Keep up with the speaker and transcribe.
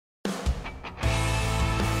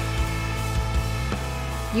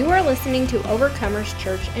You are listening to Overcomers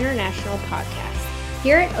Church International podcast.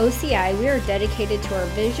 Here at OCI, we are dedicated to our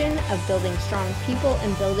vision of building strong people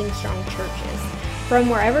and building strong churches. From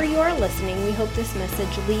wherever you are listening, we hope this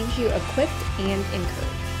message leaves you equipped and encouraged.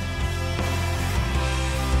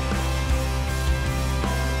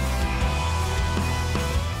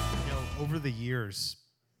 Over the years,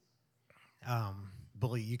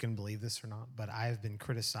 you can believe this or not, but I have been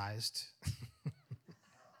criticized.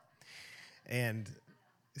 And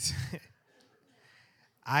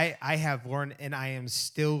I have learned, and I am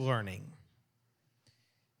still learning.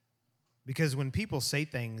 Because when people say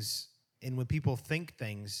things, and when people think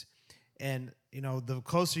things, and, the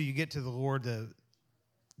closer you get to the Lord,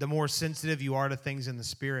 the more sensitive you are to things in the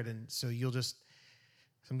Spirit, and so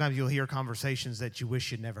sometimes you'll hear conversations that you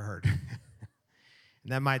wish you'd never heard.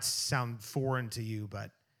 And that might sound foreign to you,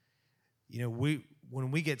 but, when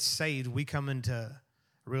we get saved, we come into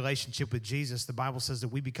a relationship with Jesus. The Bible says that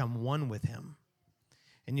we become one with Him.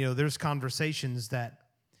 And, there's conversations that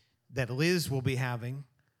Liz will be having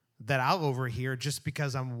that I'll overhear just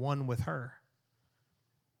because I'm one with her.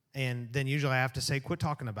 And then usually I have to say, quit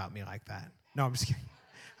talking about me like that. No, I'm just kidding.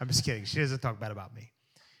 I'm just kidding. She doesn't talk bad about me.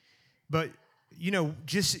 But, you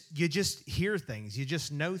just hear things. You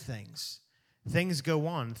just know things. Things go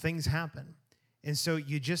on. Things happen. And so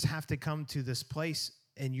you just have to come to this place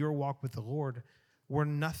in your walk with the Lord where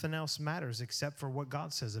nothing else matters except for what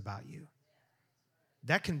God says about you.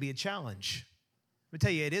 That can be a challenge. Let me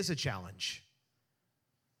tell you, it is a challenge.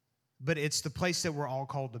 But it's the place that we're all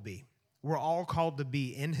called to be. We're all called to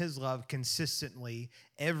be in His love consistently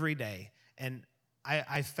every day. And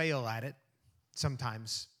I fail at it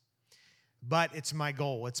sometimes. But it's my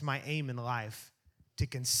goal. It's my aim in life to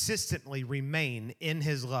consistently remain in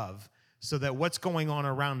His love so that what's going on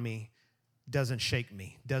around me doesn't shake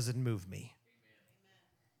me, doesn't move me.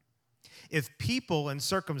 If people and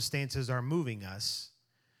circumstances are moving us,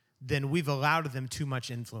 then we've allowed them too much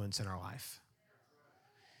influence in our life.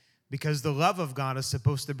 Because the love of God is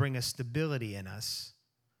supposed to bring a stability in us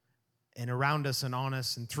and around us and on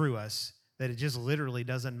us and through us that it just literally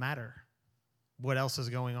doesn't matter what else is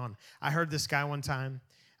going on. I heard this guy one time.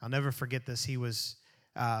 I'll never forget this. He has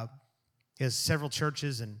several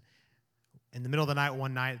churches, and in the middle of the night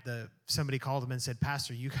one night, somebody called him and said,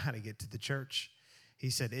 "Pastor, you got to get to the church." He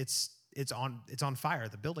said, it's on fire.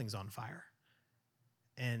 The building's on fire.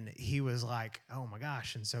 And he was like, "Oh my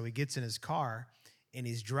gosh." And so he gets in his car and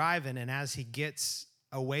he's driving, and as he gets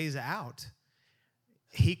a ways out,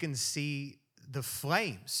 he can see the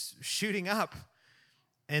flames shooting up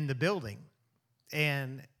in the building.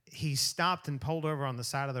 And he stopped and pulled over on the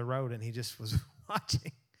side of the road, and he just was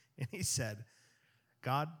watching. And he said,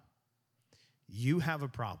 "God, you have a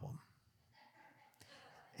problem."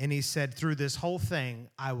 And he said, "Through this whole thing,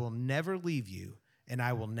 I will never leave you, and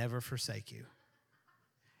I will never forsake you."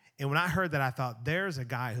 And when I heard that, I thought, there's a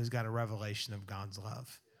guy who's got a revelation of God's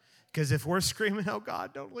love. Because if we're screaming, "Oh,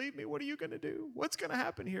 God, don't leave me," what are you going to do? What's going to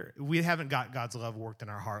happen here? We haven't got God's love worked in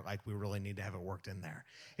our heart like we really need to have it worked in there.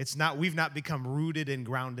 We've not become rooted and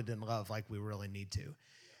grounded in love like we really need to.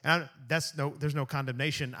 And there's no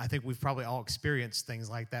condemnation. I think we've probably all experienced things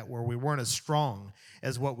like that where we weren't as strong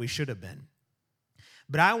as what we should have been.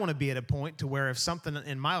 But I want to be at a point to where if something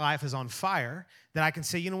in my life is on fire, that I can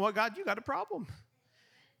say, "You know what, God, you got a problem.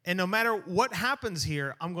 And no matter what happens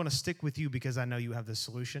here, I'm going to stick with you because I know you have the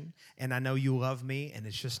solution, and I know you love me, and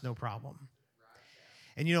it's just no problem."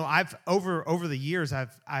 And I've over the years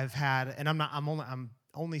I've had, and I'm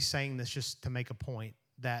only saying this just to make a point,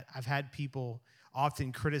 that I've had people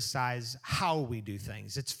often criticize how we do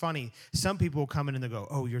things. It's funny. Some people come in and they go,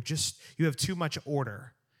 "Oh, you have too much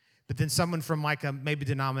order." But then someone from like a maybe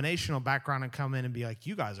denominational background and come in and be like,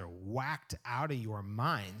 "You guys are whacked out of your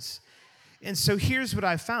minds." And so here's what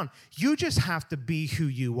I found. You just have to be who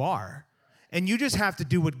you are. And you just have to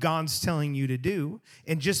do what God's telling you to do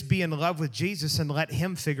and just be in love with Jesus and let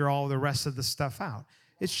Him figure all the rest of the stuff out.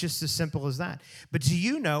 It's just as simple as that. But do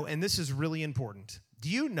you know, and this is really important, do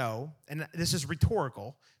you know, and this is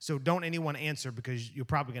rhetorical, so don't anyone answer because you're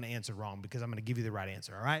probably going to answer wrong because I'm going to give you the right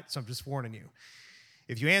answer, all right? So I'm just warning you.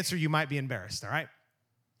 If you answer, you might be embarrassed, all right?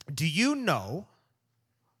 Do you know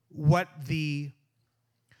what the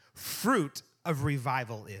fruit of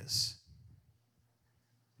revival is?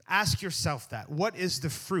 Ask yourself that. What is the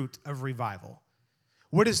fruit of revival?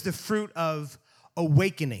 What is the fruit of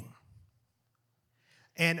awakening?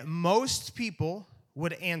 And most people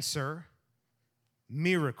would answer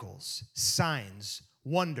miracles, signs,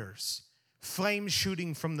 wonders, flames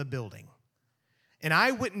shooting from the building. And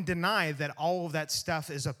I wouldn't deny that all of that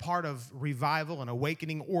stuff is a part of revival and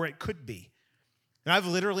awakening, or it could be. And I've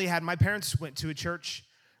literally had, my parents went to a church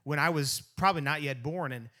when I was probably not yet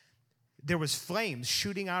born, and there was flames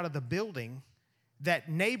shooting out of the building that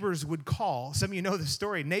neighbors would call. Some of you know the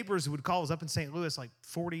story. Neighbors would call. It was up in St. Louis like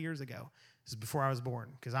 40 years ago. This is before I was born,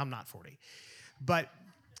 because I'm not 40. But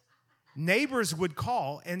neighbors would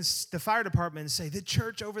call and the fire department and say, the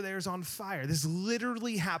church over there is on fire. This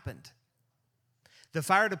literally happened. The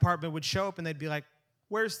fire department would show up and they'd be like,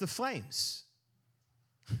 where's the flames?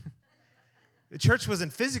 The church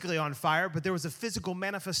wasn't physically on fire, but there was a physical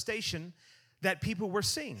manifestation that people were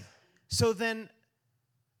seeing. So then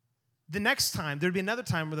the next time, there'd be another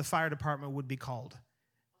time where the fire department would be called.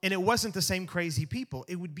 And it wasn't the same crazy people.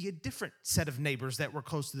 It would be a different set of neighbors that were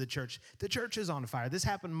close to the church. The church is on fire. This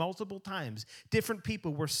happened multiple times. Different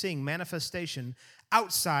people were seeing manifestation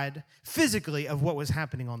outside physically of what was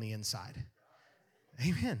happening on the inside.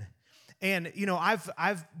 Amen. And, you know,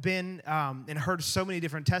 I've been and heard so many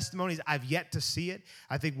different testimonies. I've yet to see it.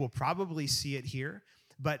 I think we'll probably see it here.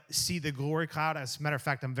 But see the glory cloud. As a matter of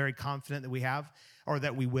fact, I'm very confident that we have, or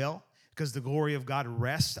that we will, because the glory of God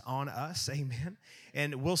rests on us. Amen.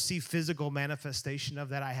 And we'll see physical manifestation of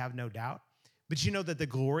that, I have no doubt. But you know that the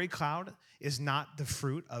glory cloud is not the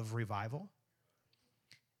fruit of revival.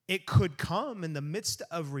 It could come in the midst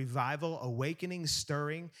of revival, awakening,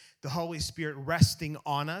 stirring, the Holy Spirit resting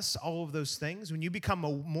on us, all of those things. When you become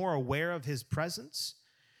more aware of His presence,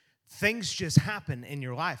 things just happen in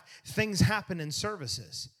your life. Things happen in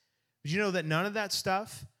services. But you know that none of that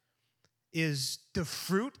stuff is the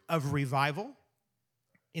fruit of revival.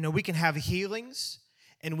 You know, we can have healings,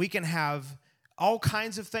 and we can have all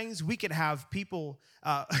kinds of things. We could have people,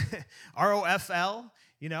 ROFL,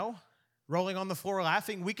 you know, rolling on the floor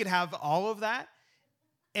laughing. We could have all of that,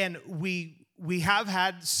 and we have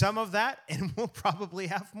had some of that, and we'll probably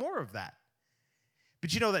have more of that.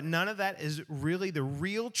 But you know that none of that is really the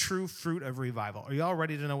real true fruit of revival. Are you all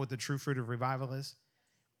ready to know what the true fruit of revival is?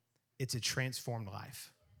 It's a transformed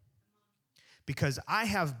life. Because I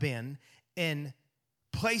have been in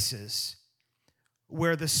places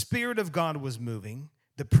where the Spirit of God was moving,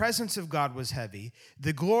 the presence of God was heavy,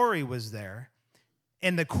 the glory was there,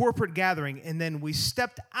 and the corporate gathering, and then we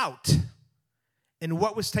stepped out, and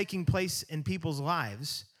what was taking place in people's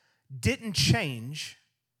lives didn't change.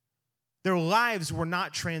 Their lives were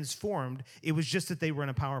not transformed. It was just that they were in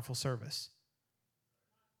a powerful service.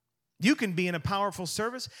 You can be in a powerful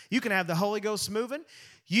service. You can have the Holy Ghost moving.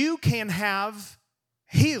 You can have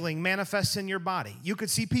healing manifest in your body. You could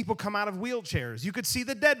see people come out of wheelchairs. You could see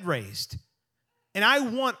the dead raised. And I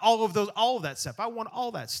want all of that stuff. I want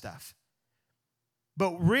all that stuff.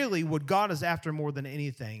 But really, what God is after more than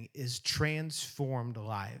anything is transformed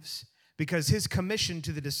lives. Because His commission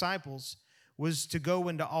to the disciples was to go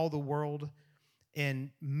into all the world and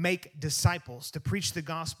make disciples, to preach the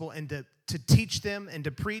gospel and to teach them and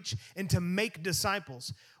to preach and to make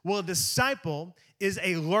disciples. Well, a disciple is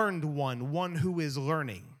a learned one who is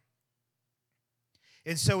learning.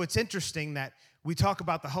 And so it's interesting that we talk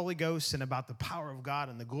about the Holy Ghost and about the power of God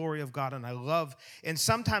and the glory of God, and I love, and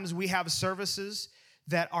sometimes we have services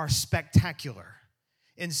that are spectacular.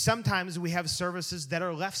 And sometimes we have services that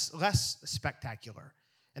are less spectacular.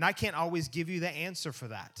 And I can't always give you the answer for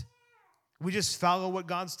that. We just follow what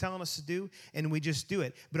God's telling us to do, and we just do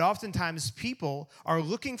it. But oftentimes people are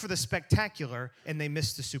looking for the spectacular, and they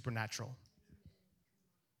miss the supernatural.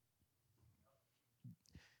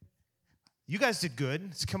 You guys did good.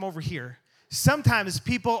 Let's come over here. Sometimes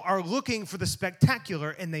people are looking for the spectacular,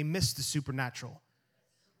 and they miss the supernatural.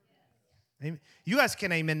 You guys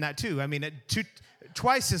can amen that too. I mean,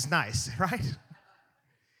 twice is nice, right?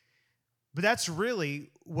 But that's really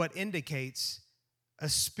what indicates a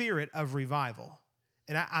spirit of revival.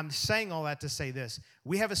 And I'm saying all that to say this.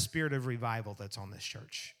 We have a spirit of revival that's on this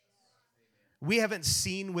church. We haven't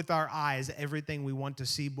seen with our eyes everything we want to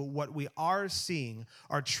see, but what we are seeing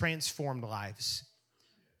are transformed lives.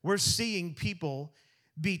 We're seeing people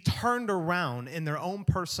be turned around in their own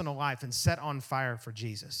personal life and set on fire for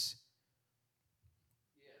Jesus.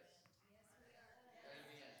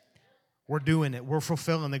 We're doing it. We're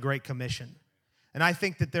fulfilling the Great Commission. And I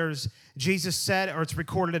think that Jesus said, or it's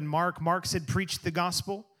recorded in Mark. Mark said, preach the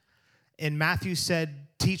gospel. And Matthew said,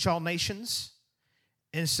 teach all nations.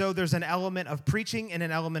 And so there's an element of preaching and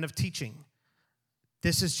an element of teaching.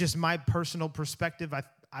 This is just my personal perspective.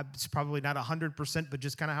 It's probably not 100%, but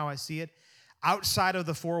just kind of how I see it. Outside of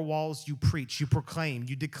the four walls, you preach, you proclaim,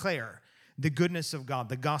 you declare the goodness of God,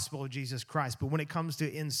 the gospel of Jesus Christ. But when it comes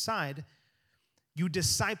to inside, you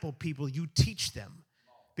disciple people, you teach them.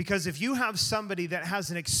 Because if you have somebody that has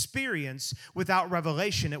an experience without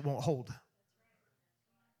revelation, it won't hold.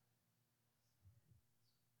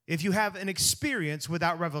 If you have an experience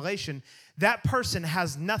without revelation, that person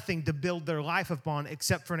has nothing to build their life upon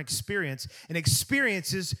except for an experience. And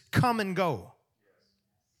experiences come and go.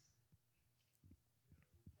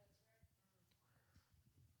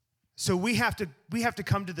 So we have to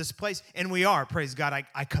come to this place, and we are, praise God,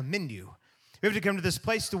 I commend you. We have to come to this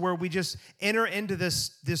place to where we just enter into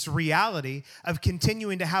this reality of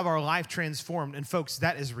continuing to have our life transformed. And folks,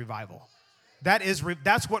 that is revival.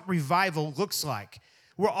 That's what revival looks like.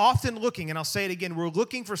 We're often looking, and I'll say it again, we're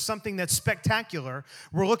looking for something that's spectacular.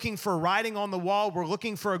 We're looking for writing on the wall. We're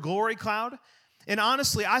looking for a glory cloud. And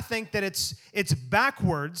honestly, I think that it's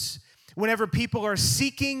backwards whenever people are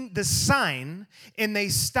seeking the sign and they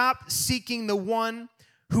stop seeking the one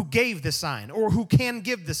who gave the sign or who can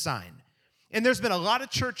give the sign. And there's been a lot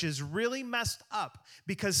of churches really messed up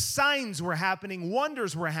because signs were happening,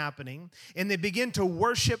 wonders were happening, and they begin to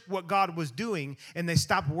worship what God was doing, and they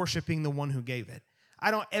stopped worshiping the one who gave it. I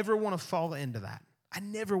don't ever want to fall into that. I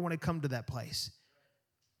never want to come to that place.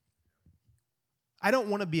 I don't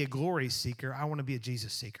want to be a glory seeker. I want to be a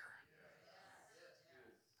Jesus seeker.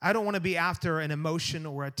 I don't want to be after an emotion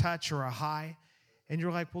or a touch or a high. And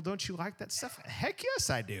you're like, well, don't you like that stuff? Heck yes,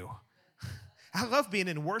 I do. I love being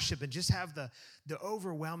in worship and just have the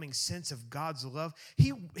overwhelming sense of God's love.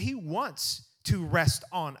 He wants to rest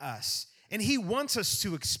on us, and He wants us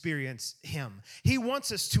to experience Him. He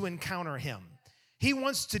wants us to encounter Him. He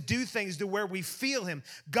wants to do things to where we feel Him.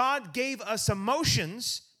 God gave us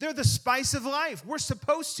emotions. They're the spice of life. We're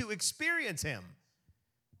supposed to experience Him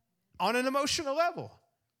on an emotional level.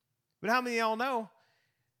 But how many of y'all know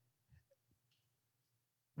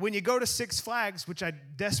when you go to Six Flags, which I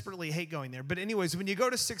desperately hate going there, but anyways, when you go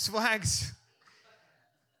to Six Flags,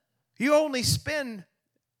 you only spend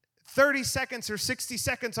 30 seconds or 60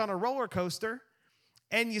 seconds on a roller coaster,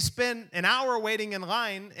 and you spend an hour waiting in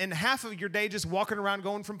line and half of your day just walking around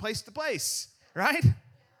going from place to place, right? And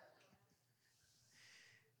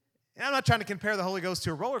I'm not trying to compare the Holy Ghost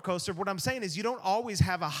to a roller coaster. What I'm saying is you don't always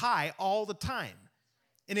have a high all the time.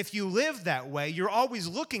 And if you live that way, you're always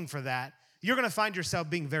looking for that, you're going to find yourself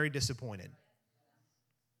being very disappointed.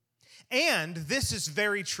 And this is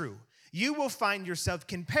very true. You will find yourself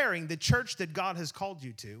comparing the church that God has called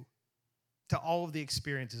you to all of the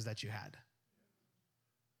experiences that you had.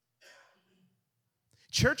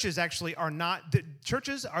 Churches actually are not,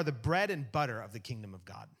 churches are the bread and butter of the kingdom of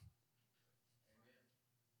God.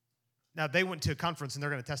 Now, they went to a conference, and they're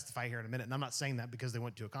going to testify here in a minute, and I'm not saying that because they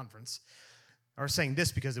went to a conference, or saying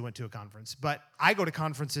this because they went to a conference, but I go to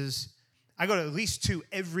conferences. I go to at least 2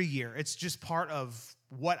 every year. It's just part of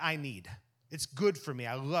what I need. It's good for me.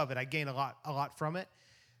 I love it. I gain a lot from it.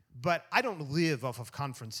 But I don't live off of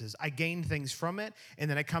conferences. I gain things from it, and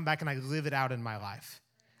then I come back and I live it out in my life.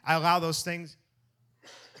 I allow those things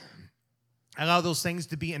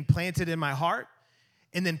to be implanted in my heart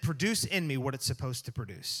and then produce in me what it's supposed to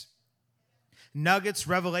produce. Nuggets,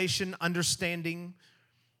 revelation, understanding,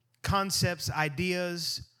 concepts,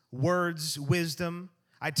 ideas, words, wisdom.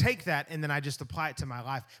 I take that and then I just apply it to my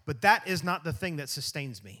life. But that is not the thing that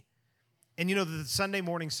sustains me. And you know, the Sunday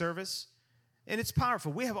morning service, and it's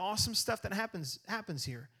powerful. We have awesome stuff that happens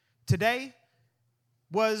here. Today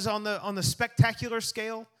was on the spectacular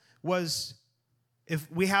scale was, if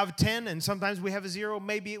we have 10 and sometimes we have a 0,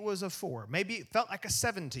 maybe it was a 4. Maybe it felt like a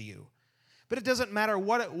 7 to you. But it doesn't matter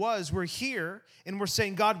what it was. We're here, and we're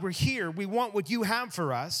saying, God, we're here. We want what you have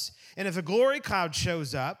for us. And if a glory cloud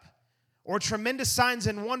shows up or tremendous signs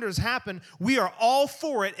and wonders happen, we are all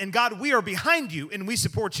for it. And God, we are behind you, and we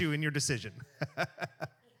support you in your decision.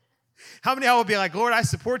 How many of y'all will be like, Lord, I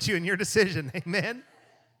support you in your decision? Amen.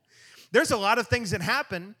 There's a lot of things that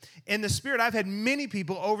happen in the Spirit. I've had many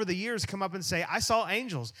people over the years come up and say, I saw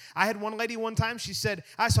angels. I had one lady one time, she said,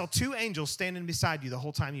 I saw 2 angels standing beside you the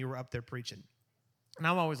whole time you were up there preaching. And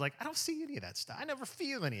I'm always like, I don't see any of that stuff. I never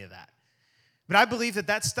feel any of that. But I believe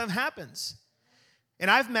that stuff happens.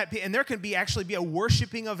 And I've met people, and there can actually be a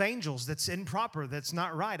worshiping of angels that's improper, that's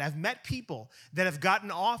not right. I've met people that have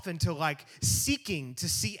gotten off into like seeking to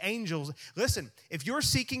see angels. Listen, if you're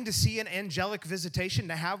seeking to see an angelic visitation,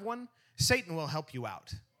 to have one, Satan will help you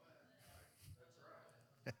out.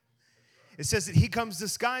 It says that he comes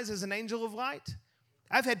disguised as an angel of light.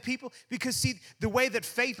 I've had people, because see, the way that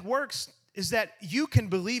faith works is that you can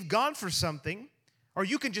believe God for something, or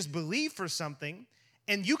you can just believe for something,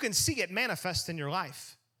 and you can see it manifest in your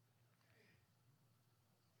life.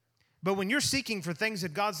 But when you're seeking for things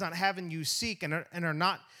that God's not having you seek and are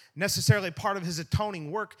not necessarily part of his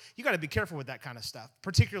atoning work, you got to be careful with that kind of stuff,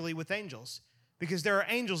 particularly with angels, because there are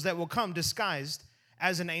angels that will come disguised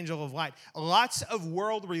as an angel of light. Lots of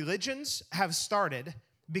world religions have started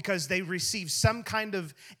because they received some kind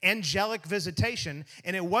of angelic visitation,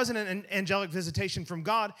 and it wasn't an angelic visitation from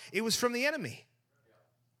God, it was from the enemy.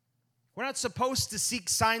 We're not supposed to seek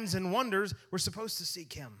signs and wonders. We're supposed to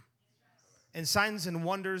seek him. And signs and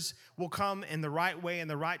wonders will come in the right way, in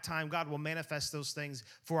the right time. God will manifest those things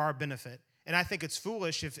for our benefit. And I think it's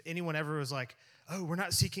foolish if anyone ever was like, oh, we're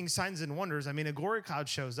not seeking signs and wonders. I mean, a glory cloud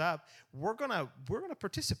shows up. We're gonna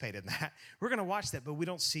participate in that. We're going to watch that, but we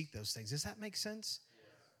don't seek those things. Does that make sense?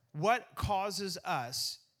 What causes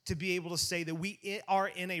us to be able to say that we are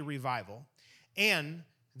in a revival and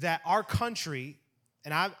that our country,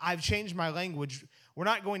 and I've changed my language, we're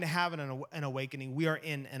not going to have an awakening. We are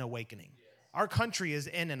in an awakening. Our country is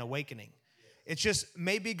in an awakening. It's just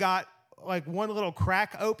maybe got like one little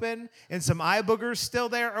crack open and some eye boogers still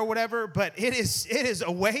there or whatever, but it is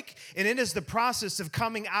awake, and it is the process of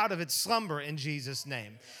coming out of its slumber in Jesus'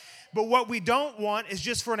 name. But what we don't want is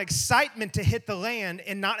just for an excitement to hit the land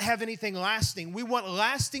and not have anything lasting. We want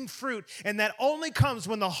lasting fruit, and that only comes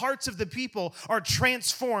when the hearts of the people are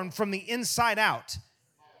transformed from the inside out.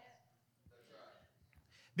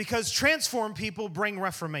 Because transformed people bring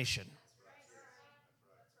reformation.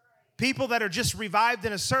 People that are just revived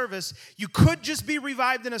in a service, you could just be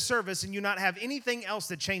revived in a service and you not have anything else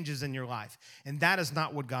that changes in your life. And that is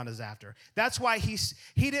not what God is after. That's why he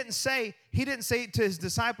didn't say to his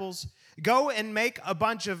disciples, go and make a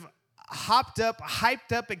bunch of hopped up,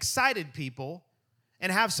 hyped up, excited people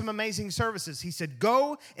and have some amazing services. He said,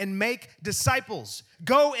 go and make disciples.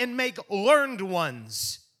 Go and make learned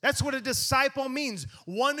ones. That's what a disciple means.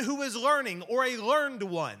 One who is learning, or a learned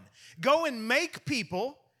one. Go and make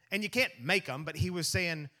people. And you can't make them, but he was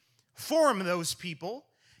saying, form those people.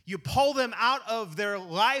 You pull them out of their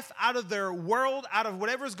life, out of their world, out of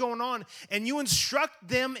whatever's going on, and you instruct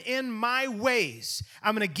them in my ways.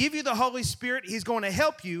 I'm going to give you the Holy Spirit. He's going to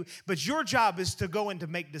help you, but your job is to go and to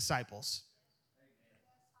make disciples.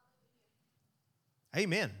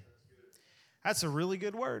 Amen. That's a really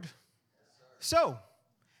good word. So,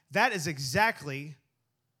 that is exactly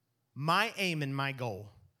my aim and my goal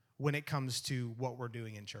when it comes to what we're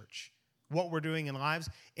doing in church, what we're doing in lives.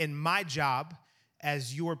 In my job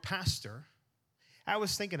as your pastor, I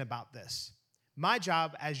was thinking about this. My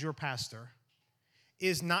job as your pastor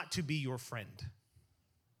is not to be your friend.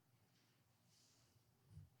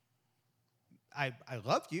 I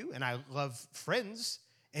love you, and I love friends,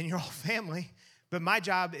 and you're all family, but my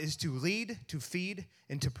job is to lead, to feed,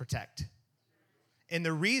 and to protect. And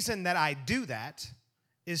the reason that I do that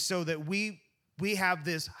is so that we have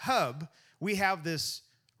this hub, we have this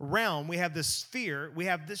realm, we have this sphere, we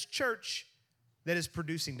have this church that is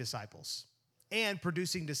producing disciples and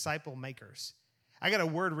producing disciple makers. I got a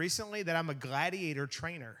word recently that I'm a gladiator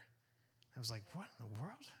trainer. I was like, what in the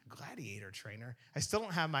world? Gladiator trainer? I still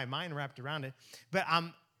don't have my mind wrapped around it. But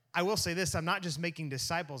I will say this, I'm not just making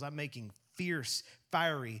disciples, I'm making fierce,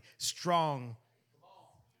 fiery, strong,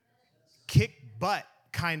 kick butt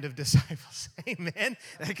kind of disciples. Amen.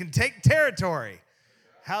 That can take territory.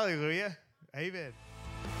 Hallelujah. Amen.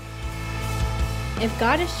 If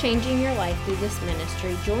God is changing your life through this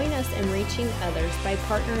ministry, join us in reaching others by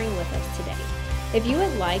partnering with us today. If you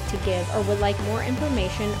would like to give or would like more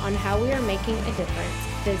information on how we are making a difference,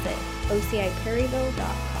 visit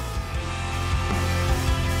ociperryville.com.